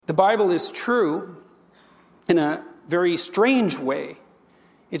The Bible is true in a very strange way.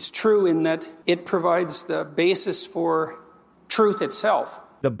 It's true in that it provides the basis for truth itself.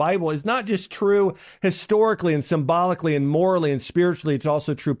 The Bible is not just true historically and symbolically and morally and spiritually. It's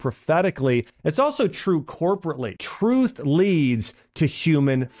also true prophetically. It's also true corporately. Truth leads to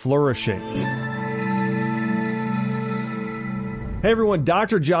human flourishing. Hey everyone,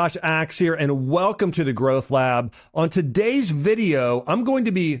 Dr. Josh Axe here, and welcome to the Growth Lab. On today's video, I'm going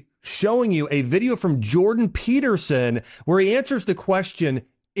to be showing you a video from Jordan Peterson where he answers the question,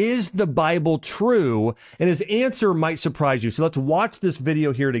 is the Bible true? And his answer might surprise you. So let's watch this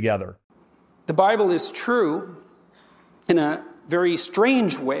video here together. The Bible is true in a very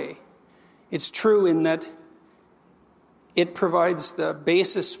strange way. It's true in that it provides the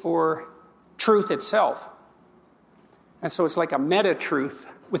basis for truth itself. And so it's like a meta-truth.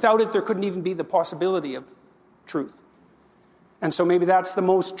 Without it, there couldn't even be the possibility of truth. And so maybe that's the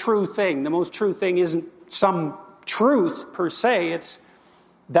most true thing. The most true thing isn't some truth per se. It's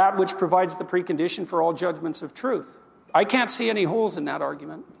that which provides the precondition for all judgments of truth. I can't see any holes in that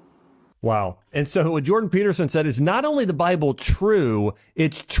argument. Wow. And so what Jordan Peterson said is not only the Bible true,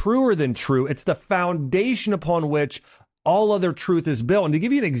 it's truer than true. It's the foundation upon which all other truth is built. And to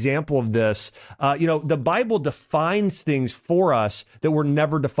give you an example of this, the Bible defines things for us that were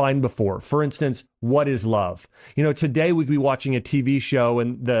never defined before. For instance, what is love? Today we could be watching a TV show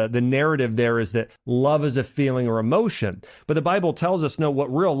and the narrative there is that love is a feeling or emotion. But the Bible tells us, no,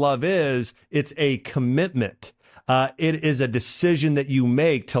 what real love is, it's a commitment. It is a decision that you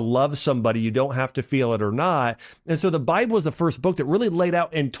make to love somebody. You don't have to feel it or not. And so the Bible is the first book that really laid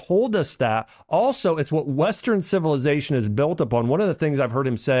out and told us that. Also, it's what Western civilization is built upon. One of the things I've heard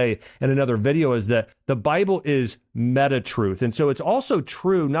him say in another video is that the Bible is meta-truth. And so it's also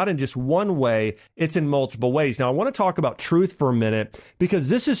true, not in just one way, it's in multiple ways. Now, I want to talk about truth for a minute because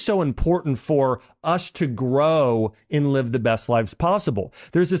this is so important for us to grow and live the best lives possible.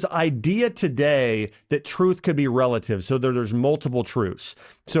 There's this idea today that truth could be relative. So there's multiple truths.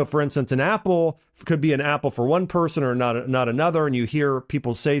 So for instance, an apple could be an apple for one person or not another. And you hear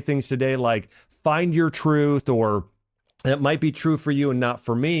people say things today like, find your truth, or it might be true for you and not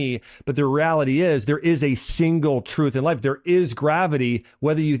for me, but the reality is there is a single truth in life. There is gravity,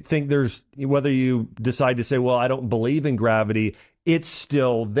 whether you decide to say, well, I don't believe in gravity, it's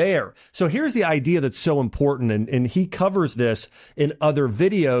still there. So here's the idea that's so important, and he covers this in other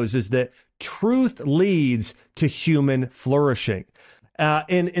videos, is that truth leads to human flourishing.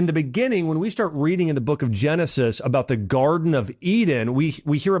 In the beginning, when we start reading in the book of Genesis about the Garden of Eden, we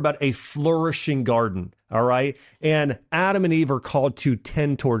hear about a flourishing garden, all right? And Adam and Eve are called to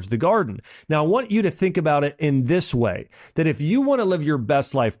tend towards the garden. Now, I want you to think about it in this way, that if you want to live your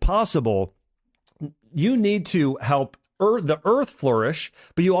best life possible, you need to help the earth flourish,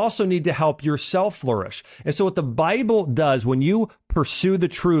 but you also need to help yourself flourish. And so what the Bible does, when you pursue the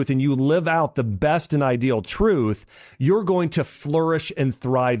truth and you live out the best and ideal truth, you're going to flourish and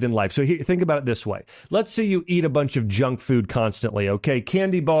thrive in life. So think about it this way. Let's say you eat a bunch of junk food constantly, okay?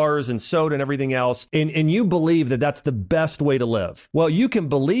 Candy bars and soda and everything else, and you believe that that's the best way to live. Well, you can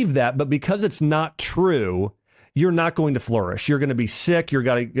believe that, but because it's not true, you're not going to flourish. You're going to be sick. Your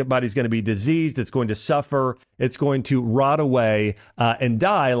body's going to be diseased. It's going to suffer. It's going to rot away and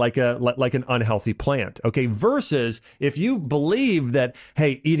die like an unhealthy plant. Okay. Versus if you believe that,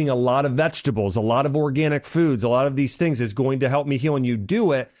 hey, eating a lot of vegetables, a lot of organic foods, a lot of these things is going to help me heal, and you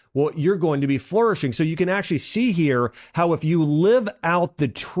do it, well, you're going to be flourishing. So you can actually see here how if you live out the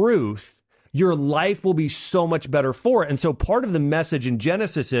truth, your life will be so much better for it. And so part of the message in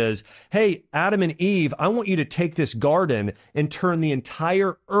Genesis is, hey, Adam and Eve, I want you to take this garden and turn the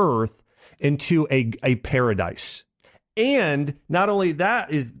entire earth into a paradise. And not only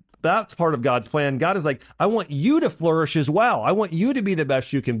that's part of God's plan. God is like, I want you to flourish as well. I want you to be the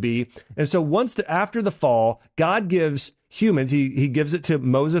best you can be. And so after the fall, God gives humans, he gives it to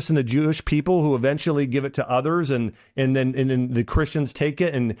Moses and the Jewish people, who eventually give it to others, and then the Christians take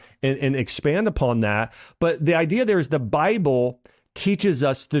it and expand upon that. But the idea there is the Bible teaches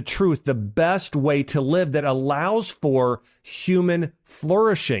us the truth, the best way to live that allows for human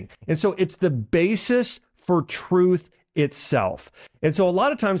flourishing. And so it's the basis for truth itself. And so a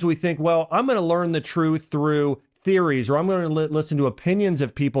lot of times we think, well, I'm going to learn the truth through theories, or I'm going to listen to opinions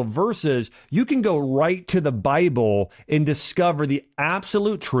of people, versus you can go right to the Bible and discover the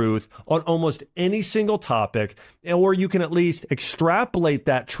absolute truth on almost any single topic, or you can at least extrapolate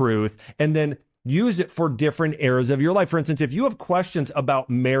that truth and then use it for different areas of your life. For instance, if you have questions about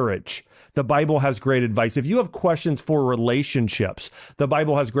marriage, the Bible has great advice. If you have questions for relationships, the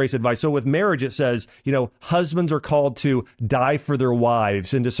Bible has great advice. So with marriage, it says, husbands are called to die for their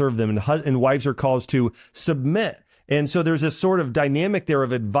wives and to serve them, and wives are called to submit. And so there's this sort of dynamic there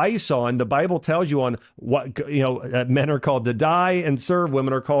of advice on, the Bible tells you on what, men are called to die and serve,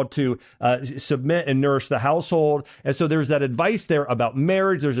 women are called to submit and nourish the household. And so there's that advice there about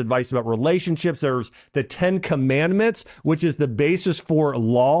marriage. There's advice about relationships. There's the 10 Commandments, which is the basis for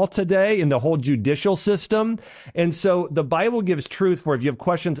law today in the whole judicial system. And so the Bible gives truth for if you have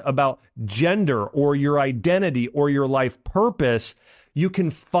questions about gender or your identity or your life purpose, you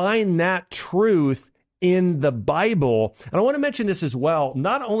can find that truth in the Bible. And I want to mention this as well.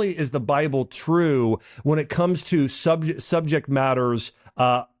 Not only is the Bible true when it comes to subject matters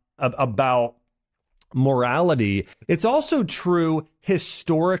about morality, it's also true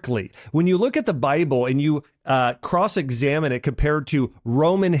historically. When you look at the Bible and you cross-examine it compared to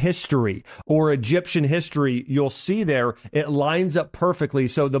Roman history or Egyptian history, you'll see there it lines up perfectly.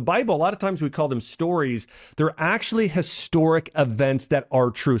 So the Bible, a lot of times we call them stories. They're actually historic events that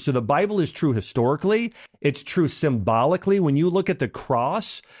are true. So the Bible is true historically. It's true symbolically. When you look at the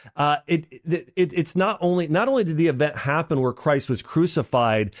cross, it's not only did the event happen where Christ was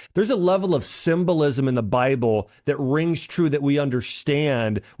crucified, there's a level of symbolism in the Bible that rings true that we understand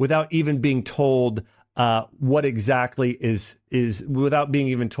without even being told what exactly is without being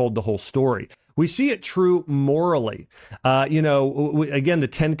even told the whole story. We see it true morally. Again, the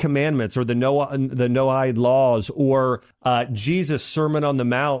 10 Commandments or the Noahide laws or Jesus' Sermon on the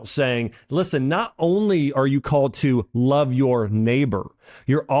Mount saying, listen, not only are you called to love your neighbor,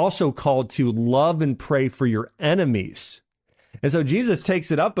 you're also called to love and pray for your enemies. And so Jesus takes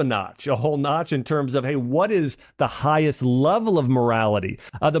it up a whole notch in terms of, hey, what is the highest level of morality?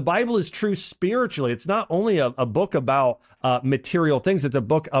 The Bible is true spiritually. It's not only a book about material things. It's a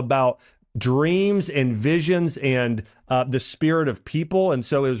book about dreams and visions and the spirit of people. And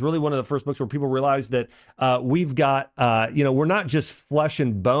so it was really one of the first books where people realized that we've got, we're not just flesh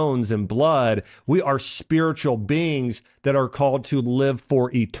and bones and blood. We are spiritual beings that are called to live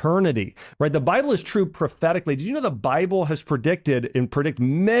for eternity, right? The Bible is true prophetically. Did you know the Bible has predicted and predict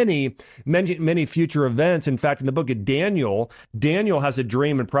many future events? In fact, in the book of Daniel has a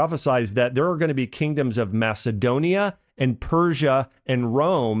dream and prophesies that there are going to be kingdoms of Macedonia and Persia and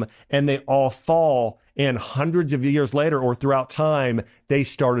Rome, and they all fall. And hundreds of years later, or throughout time, they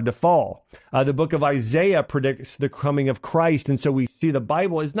started to fall. The book of Isaiah predicts the coming of Christ. And so we see the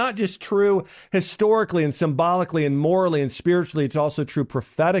Bible is not just true historically and symbolically and morally and spiritually. It's also true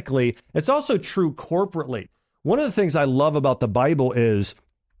prophetically. It's also true corporately. One of the things I love about the Bible is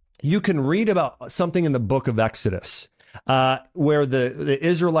you can read about something in the book of Exodus, where the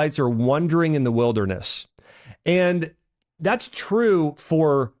Israelites are wandering in the wilderness. And that's true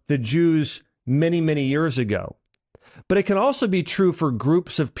for the Jews many years ago. But it can also be true for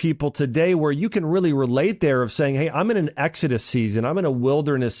groups of people today where you can really relate there of saying, hey, I'm in an Exodus season. I'm in a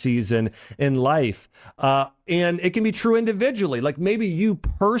wilderness season in life. And it can be true individually. Like maybe you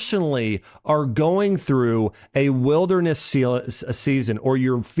personally are going through a wilderness season or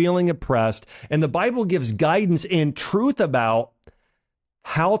you're feeling oppressed. And the Bible gives guidance and truth about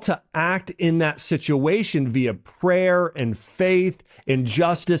how to act in that situation via prayer and faith and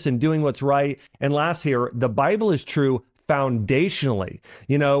justice and doing what's right. And last here, the Bible is true foundationally.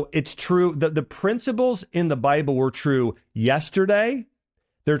 It's true. The principles in the Bible were true yesterday,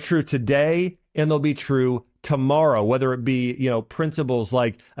 they're true today, and they'll be true tomorrow, whether it be, principles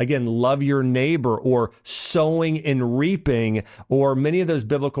like, again, love your neighbor or sowing and reaping, or many of those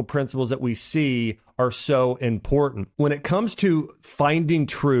biblical principles that we see are so important. When it comes to finding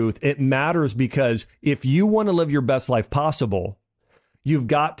truth, it matters because if you want to live your best life possible, you've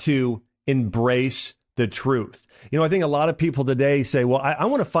got to embrace the truth. I think a lot of people today say, well, I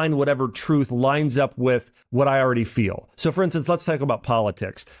want to find whatever truth lines up with what I already feel. So for instance, let's talk about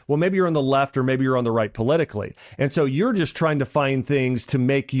politics. Well, maybe you're on the left or maybe you're on the right politically. And so you're just trying to find things to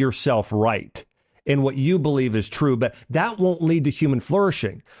make yourself right in what you believe is true, but that won't lead to human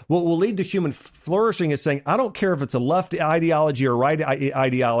flourishing. What will lead to human flourishing is saying, I don't care if it's a left ideology or right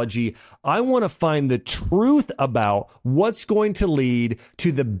ideology. I want to find the truth about what's going to lead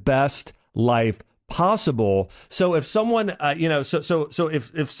to the best life possible. So if someone,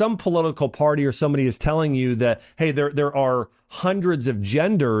 if some political party or somebody is telling you that, hey, there are hundreds of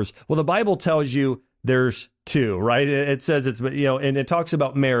genders, well, the Bible tells you there's two, right? It says it's, and it talks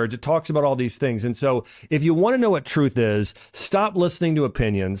about marriage. It talks about all these things. And so if you want to know what truth is, stop listening to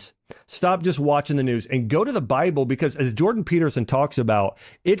opinions. Stop just watching the news and go to the Bible, because as Jordan Peterson talks about,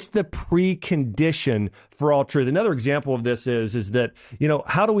 it's the precondition for all truth. Another example of this is that,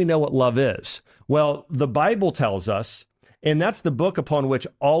 how do we know what love is? Well, the Bible tells us, and that's the book upon which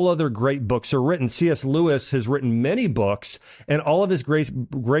all other great books are written. C.S. Lewis has written many books, and all of his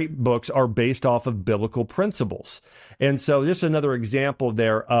great books are based off of biblical principles. And so just another example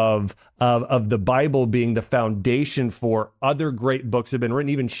there of the Bible being the foundation for other great books that have been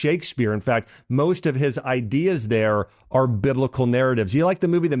written, even Shakespeare. In fact, most of his ideas there are biblical narratives. You like the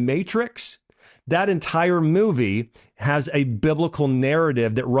movie The Matrix? That entire movie has a biblical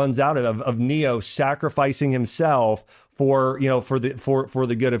narrative that runs out of Neo sacrificing himself for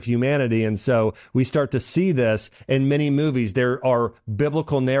the good of humanity. And so we start to see this in many movies. There are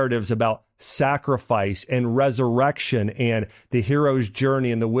biblical narratives about sacrifice and resurrection and the hero's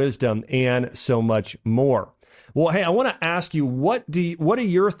journey and the wisdom and so much more. Well, hey, I want to ask you, what are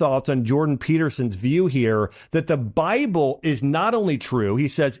your thoughts on Jordan Peterson's view here that the Bible is not only true, he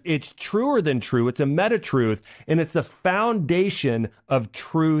says it's truer than true, it's a meta-truth, and it's the foundation of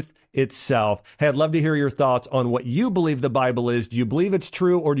truth itself. Hey, I'd love to hear your thoughts on what you believe the Bible is. Do you believe it's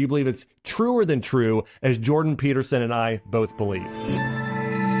true, or do you believe it's truer than true, as Jordan Peterson and I both believe?